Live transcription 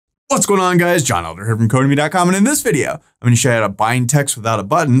What's going on, guys? John Elder here from Codemy.com, and in this video, I'm going to show you how to bind text without a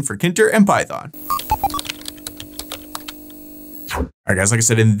button for Tkinter and Python. Alright guys, like I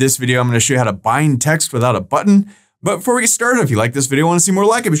said, in this video, I'm going to show you how to bind text without a button. But before we get started, if you like this video and want to see more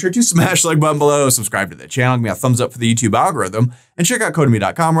like it, be sure to smash the like button below, subscribe to the channel, give me a thumbs up for the YouTube algorithm, and check out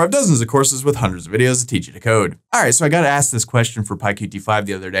Codemy.com, where I have dozens of courses with hundreds of videos to teach you to code. Alright, so I got asked this question for PyQt5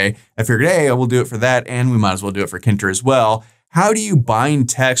 the other day. I figured, hey, I will do it for that, and we might as well do it for Tkinter as well. How do you bind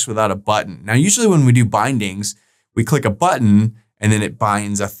text without a button? Now, usually when we do bindings, we click a button and then it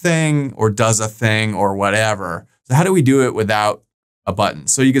binds a thing or does a thing or whatever. So how do we do it without a button?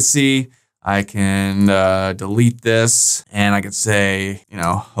 So you can see I can delete this and I can say,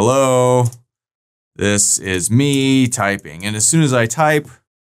 hello, this is me typing. And as soon as I type,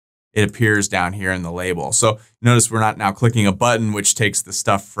 it appears down here in the label. So notice we're not now clicking a button, which takes the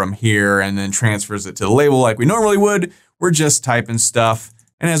stuff from here and then transfers it to the label like we normally would. We're just typing stuff,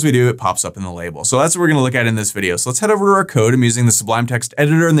 and as we do, it pops up in the label. So that's what we're gonna look at in this video. So let's head over to our code. I'm using the Sublime Text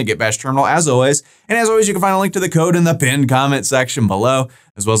Editor and the Git Bash terminal as always. And as always, you can find a link to the code in the pinned comment section below,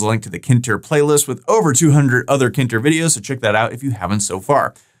 as well as a link to the Tkinter playlist with over 200 other Tkinter videos. So check that out if you haven't so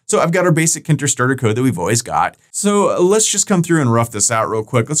far. So I've got our basic Tkinter starter code that we've always got. So let's just come through and rough this out real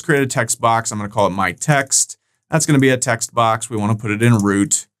quick. Let's create a text box. I'm gonna call it my text. That's gonna be a text box. We wanna put it in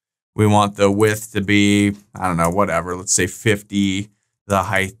root. We want the width to be, I don't know, whatever. Let's say 50, the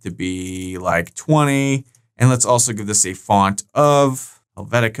height to be like 20. And let's also give this a font of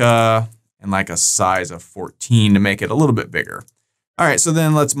Helvetica and like a size of 14 to make it a little bit bigger. All right, so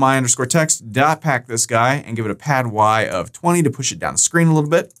then let's my_text.pack this guy and give it a pad Y of 20 to push it down the screen a little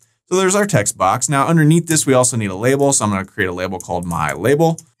bit. So there's our text box. Now underneath this, we also need a label. So I'm gonna create a label called my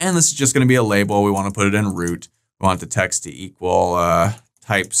label. And this is just gonna be a label. We wanna put it in root. We want the text to equal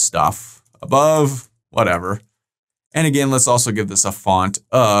type stuff above, whatever. And again, let's also give this a font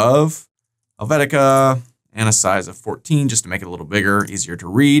of Helvetica and a size of 14 just to make it a little bigger, easier to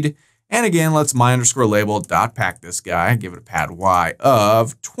read. And again, let's my_label.pack this guy, give it a pad Y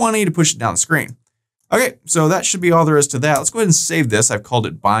of 20 to push it down the screen. Okay, so that should be all there is to that. Let's go ahead and save this. I've called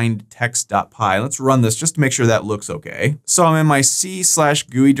it bindtext.py. Let's run this just to make sure that looks okay. So I'm in my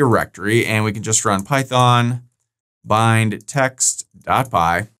C/GUI directory and we can just run Python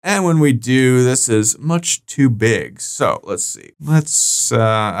bindtext.py. And when we do, this is much too big. So let's see. Let's,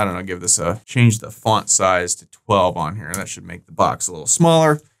 I don't know, give this a, change the font size to 12 on here. That should make the box a little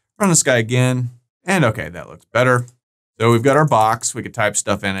smaller. Run this guy again. And okay, that looks better. So we've got our box. We could type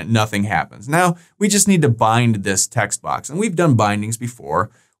stuff in it. Nothing happens. Now we just need to bind this text box. And we've done bindings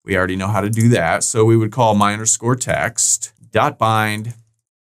before. We already know how to do that. So we would call my_text.bind.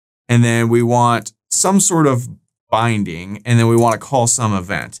 And then we want some sort of binding, and then we want to call some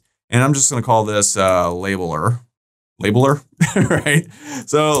event. And I'm just going to call this labeler, right?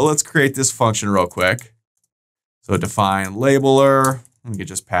 So let's create this function real quick. So define labeler, we can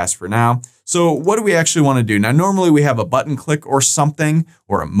just pass for now. So what do we actually want to do? Now, normally we have a button click or something,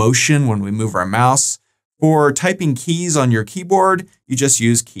 or a motion when we move our mouse. For typing keys on your keyboard, you just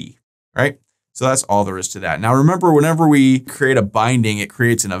use key, right? So that's all there is to that. Now remember, whenever we create a binding, it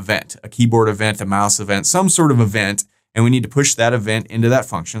creates an event, a keyboard event, a mouse event, some sort of event, and we need to push that event into that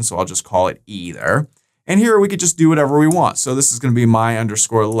function. So I'll just call it E there. And here we could just do whatever we want. So this is going to be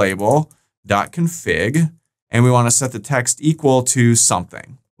my_label.config, and we want to set the text equal to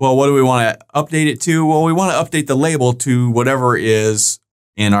something. Well, what do we want to update it to? Well, we want to update the label to whatever is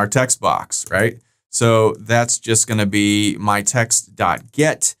in our text box, right? So that's just going to be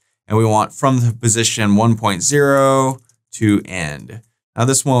mytext.get. And we want from the position 1.0 to end. Now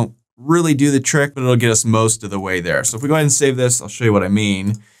this won't really do the trick, but it'll get us most of the way there. So if we go ahead and save this, I'll show you what I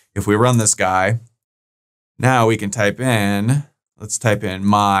mean. If we run this guy, now we can type in, let's type in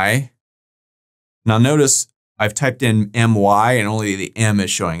my. Now notice I've typed in my and only the M is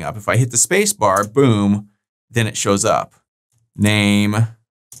showing up. If I hit the space bar, boom, then it shows up. Name,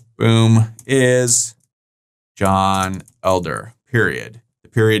 boom, is John Elder, period.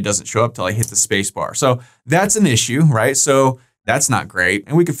 Period doesn't show up till I hit the space bar. So that's an issue, right? So that's not great.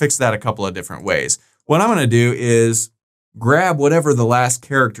 And we can fix that a couple of different ways. What I'm going to do is grab whatever the last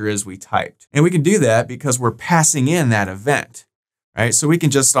character is we typed. And we can do that because we're passing in that event, right? So we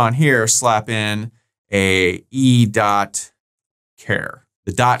can just on here slap in a e.char.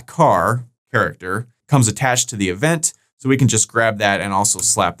 The .char character comes attached to the event. So we can just grab that and also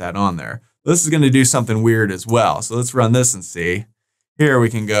slap that on there. This is going to do something weird as well. So let's run this and see. Here we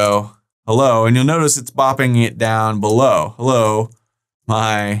can go, hello, and you'll notice it's bopping it down below. Hello,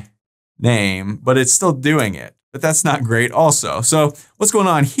 my name, but it's still doing it. But that's not great also. So what's going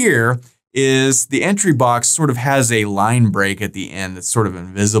on here is the entry box sort of has a line break at the end that's sort of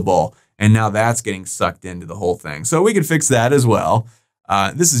invisible. And now that's getting sucked into the whole thing. So we could fix that as well.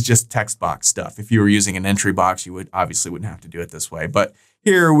 This is just text box stuff. If you were using an entry box, you obviously wouldn't have to do it this way. But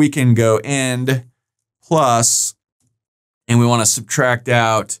here we can go end plus, and we want to subtract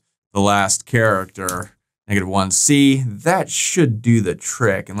out the last character, -1c. That should do the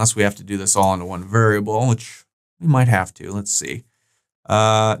trick, unless we have to do this all into one variable, which we might have to. Let's see.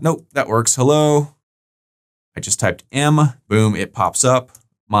 Nope, that works. Hello. I just typed M. Boom, it pops up.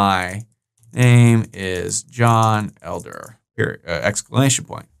 My name is John Elder. Here, exclamation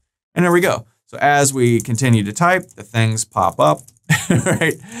point. And there we go. So as we continue to type, the things pop up,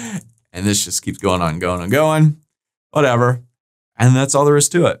 right? And this just keeps going on, going and going, whatever. And that's all there is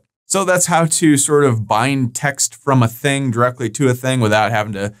to it. So that's how to sort of bind text from a thing directly to a thing without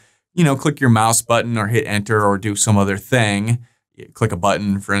having to, click your mouse button or hit enter or do some other thing. You click a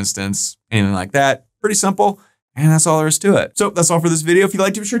button, for instance, anything like that. Pretty simple. And that's all there is to it. So that's all for this video. If you'd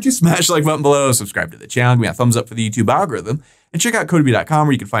like to, be sure to smash the like button below, subscribe to the channel, give me a thumbs up for the YouTube algorithm, and check out Codemy.com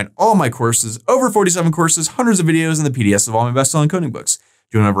where you can find all my courses, over 47 courses, hundreds of videos, and the PDFs of all my best-selling coding books.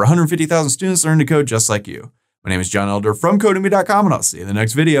 Join over 150,000 students learn to code just like you. My name is John Elder from Codemy.com, and I'll see you in the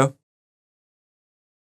next video.